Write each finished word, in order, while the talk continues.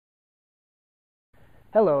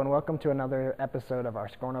Hello and welcome to another episode of our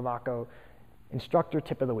Scornavacco Instructor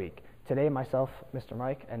Tip of the Week. Today myself, Mr.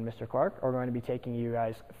 Mike, and Mr. Clark are going to be taking you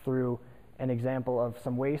guys through an example of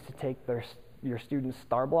some ways to take your student's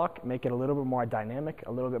star block, make it a little bit more dynamic,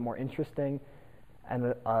 a little bit more interesting,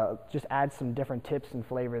 and just add some different tips and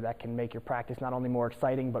flavor that can make your practice not only more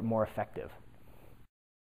exciting but more effective.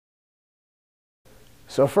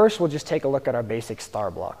 So first we'll just take a look at our basic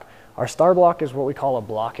star block. Our star block is what we call a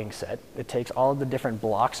blocking set. It takes all of the different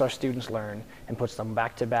blocks our students learn and puts them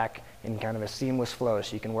back to back in kind of a seamless flow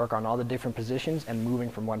so you can work on all the different positions and moving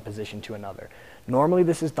from one position to another. Normally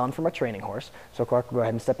this is done from a training horse. So Clark will go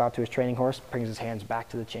ahead and step out to his training horse, brings his hands back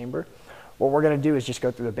to the chamber. What we're going to do is just go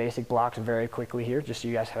through the basic blocks very quickly here just so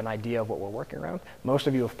you guys have an idea of what we're working around. Most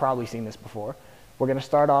of you have probably seen this before. We're going to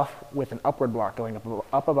start off with an upward block going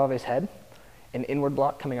up above his head, an inward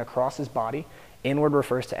block coming across his body. Inward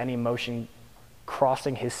refers to any motion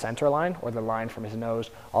crossing his center line or the line from his nose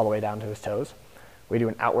all the way down to his toes. We do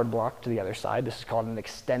an outward block to the other side. This is called an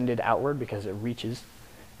extended outward because it reaches.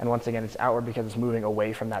 And once again, it's outward because it's moving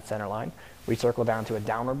away from that center line. We circle down to a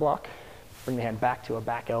downward block, bring the hand back to a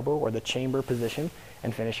back elbow or the chamber position,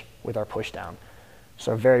 and finish with our push down.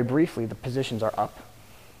 So very briefly, the positions are up,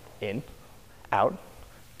 in, out,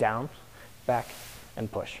 down, back,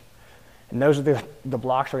 and push. And those are the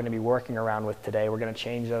blocks we're going to be working around with today. We're going to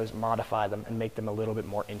change those, modify them, and make them a little bit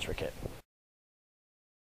more intricate.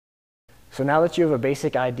 So now that you have a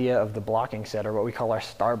basic idea of the blocking set, or what we call our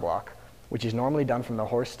star block, which is normally done from the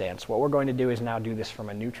horse stance, what we're going to do is now do this from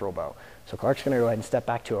a neutral bow. So Clark's going to go ahead and step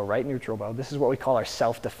back to a right neutral bow. This is what we call our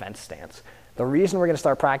self-defense stance. The reason we're going to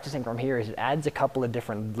start practicing from here is it adds a couple of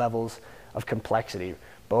different levels of complexity,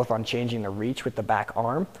 both on changing the reach with the back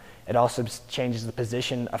arm. It also changes the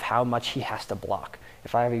position of how much he has to block.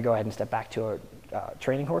 If I have you go ahead and step back to a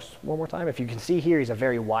training horse one more time, if you can see here, he's a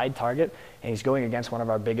very wide target, and he's going against one of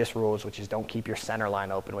our biggest rules, which is don't keep your center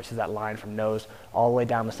line open, which is that line from nose all the way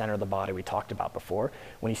down the center of the body we talked about before.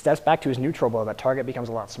 When he steps back to his neutral bow, that target becomes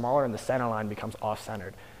a lot smaller and the center line becomes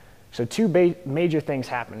off-centered. So two major things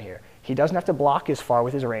happen here. He doesn't have to block as far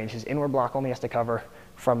with his range. His inward block only has to cover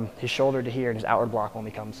from his shoulder to here, and his outward block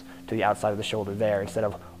only comes to the outside of the shoulder there instead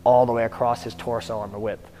of all the way across his torso on the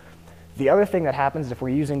width. The other thing that happens is if we're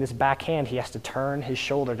using this back hand, he has to turn his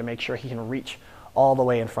shoulder to make sure he can reach all the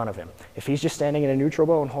way in front of him. If he's just standing in a neutral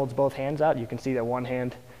bow and holds both hands out, you can see that one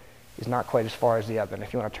hand is not quite as far as the other. And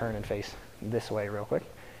if you want to turn and face this way real quick,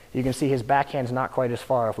 you can see his backhand's not quite as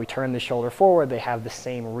far. If we turn the shoulder forward, they have the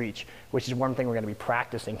same reach, which is one thing we're going to be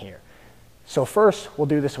practicing here. So first, we'll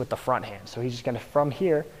do this with the front hand. So he's just going to, from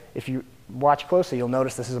here, if you watch closely, you'll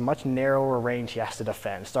notice this is a much narrower range he has to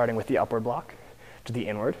defend, starting with the upward block to the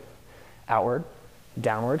inward, outward,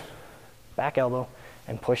 downward, back elbow,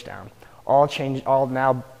 and push down. All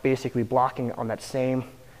now basically blocking on that same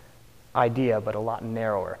idea, but a lot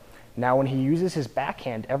narrower. Now when he uses his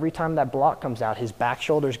backhand, every time that block comes out, his back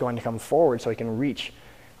shoulder is going to come forward so he can reach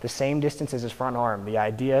the same distance as his front arm, the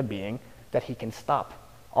idea being that he can stop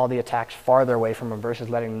all the attacks farther away from him versus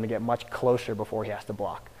letting them get much closer before he has to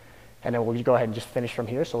block. And then we'll go ahead and just finish from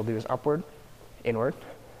here. So we'll do this upward, inward,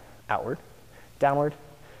 outward, downward,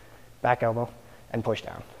 back elbow, and push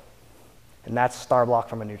down. And that's star block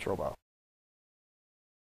from a neutral bow.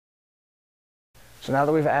 So now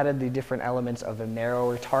that we've added the different elements of the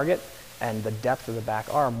narrower target and the depth of the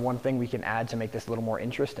back arm, one thing we can add to make this a little more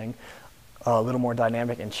interesting, a little more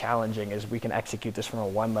dynamic and challenging is we can execute this from a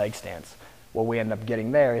one-leg stance. What we end up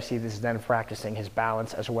getting there is he is then practicing his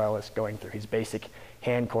balance as well as going through his basic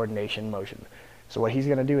hand coordination motion. So what he's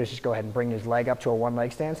going to do is just go ahead and bring his leg up to a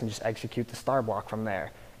one-leg stance and just execute the star block from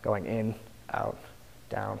there, going in, out,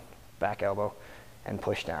 down, back elbow, and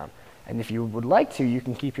push down. And if you would like to, you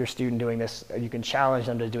can keep your student doing this. You can challenge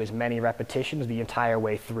them to do as many repetitions the entire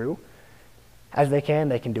way through as they can.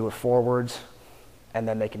 They can do it forwards, and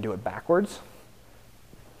then they can do it backwards.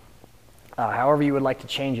 However you would like to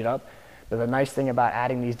change it up. But the nice thing about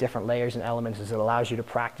adding these different layers and elements is it allows you to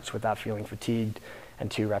practice without feeling fatigued and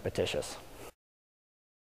too repetitious.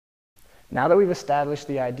 Now that we've established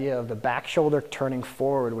the idea of the back shoulder turning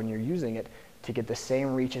forward when you're using it to get the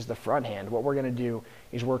same reach as the front hand, what we're going to do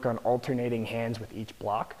is work on alternating hands with each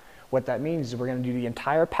block. What that means is we're going to do the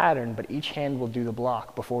entire pattern, but each hand will do the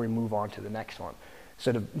block before we move on to the next one.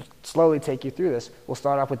 So to slowly take you through this, we'll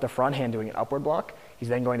start off with the front hand doing an upward block. He's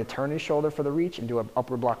then going to turn his shoulder for the reach and do an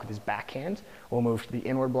upward block with his back hand. We'll move to the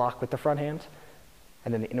inward block with the front hand,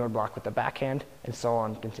 and then the inward block with the back hand, and so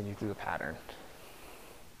on, continue through the pattern.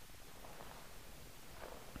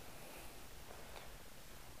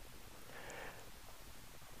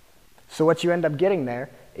 So what you end up getting there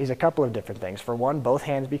is a couple of different things. For one, both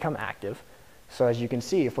hands become active. So as you can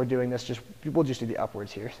see, if we're doing this, we'll just do the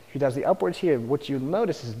upwards here. If he does the upwards here, what you'll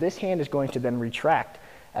notice is this hand is going to then retract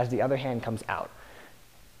as the other hand comes out.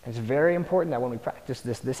 It's very important that when we practice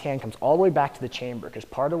this hand comes all the way back to the chamber, because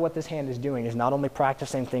part of what this hand is doing is not only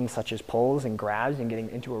practicing things such as pulls and grabs and getting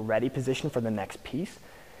into a ready position for the next piece.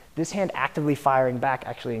 This hand actively firing back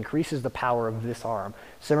actually increases the power of this arm.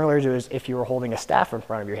 Similar to as if you were holding a staff in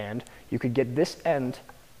front of your hand, you could get this end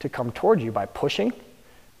to come toward you by pushing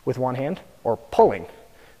with one hand or pulling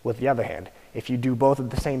with the other hand. If you do both at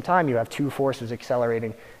the same time, you have two forces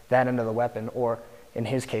accelerating that end of the weapon, or in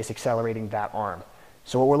his case, accelerating that arm.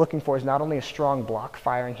 So what we're looking for is not only a strong block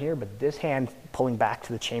firing here, but this hand pulling back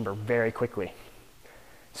to the chamber very quickly.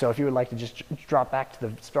 So if you would like to just drop back to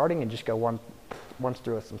the starting and just go once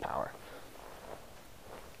through with some power.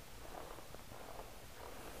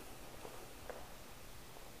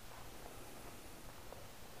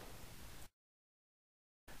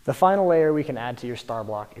 The final layer we can add to your star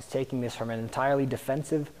block is taking this from an entirely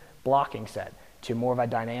defensive blocking set to more of a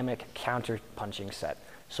dynamic counter punching set.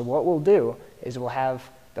 So what we'll do is we'll have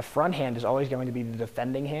the front hand is always going to be the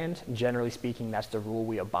defending hand. Generally speaking, that's the rule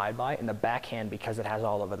we abide by. And the back hand, because it has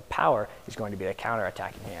all of the power, is going to be the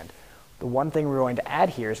counter-attacking hand. The one thing we're going to add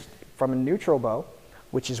here is from a neutral bow,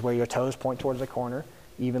 which is where your toes point towards the corner,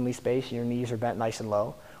 evenly spaced, your knees are bent nice and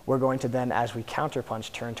low. We're going to then, as we counter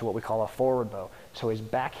punch, turn to what we call a forward bow. So his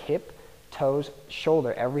back hip, toes,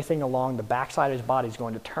 shoulder, everything along the backside of his body is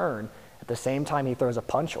going to turn at the same time he throws a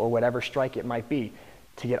punch or whatever strike it might be,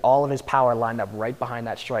 to get all of his power lined up right behind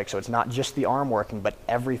that strike. So it's not just the arm working, but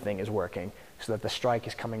everything is working so that the strike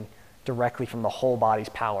is coming directly from the whole body's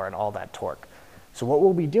power and all that torque. So what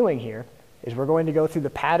we'll be doing here is we're going to go through the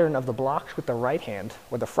pattern of the blocks with the right hand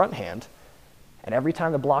or the front hand, and every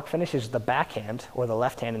time the block finishes, the back hand, or the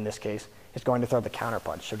left hand in this case, is going to throw the counter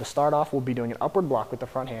punch. So to start off, we'll be doing an upward block with the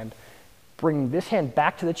front hand, bringing this hand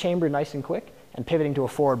back to the chamber nice and quick, and pivoting to a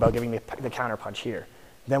forward bow, giving the counter punch here.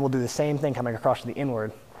 Then we'll do the same thing coming across to the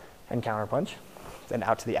inward and counter punch, then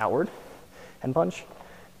out to the outward and punch,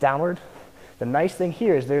 downward. The nice thing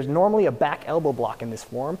here is there's normally a back elbow block in this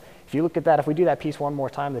form. If you look at that, if we do that piece one more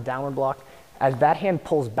time, the downward block, as that hand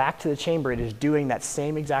pulls back to the chamber, it is doing that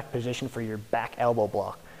same exact position for your back elbow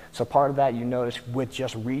block. So part of that, you notice with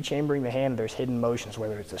just rechambering the hand, there's hidden motions,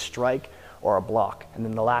 whether it's a strike or a block. And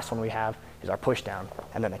then the last one we have is our push down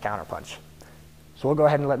and then a counter punch. So we'll go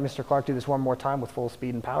ahead and let Mr. Clark do this one more time with full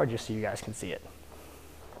speed and power just so you guys can see it.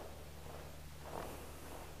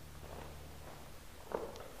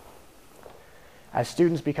 As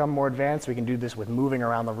students become more advanced, we can do this with moving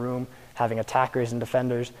around the room, having attackers and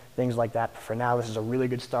defenders, things like that. But for now, this is a really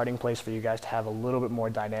good starting place for you guys to have a little bit more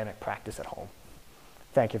dynamic practice at home.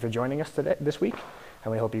 Thank you for joining us this week,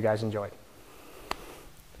 and we hope you guys enjoyed.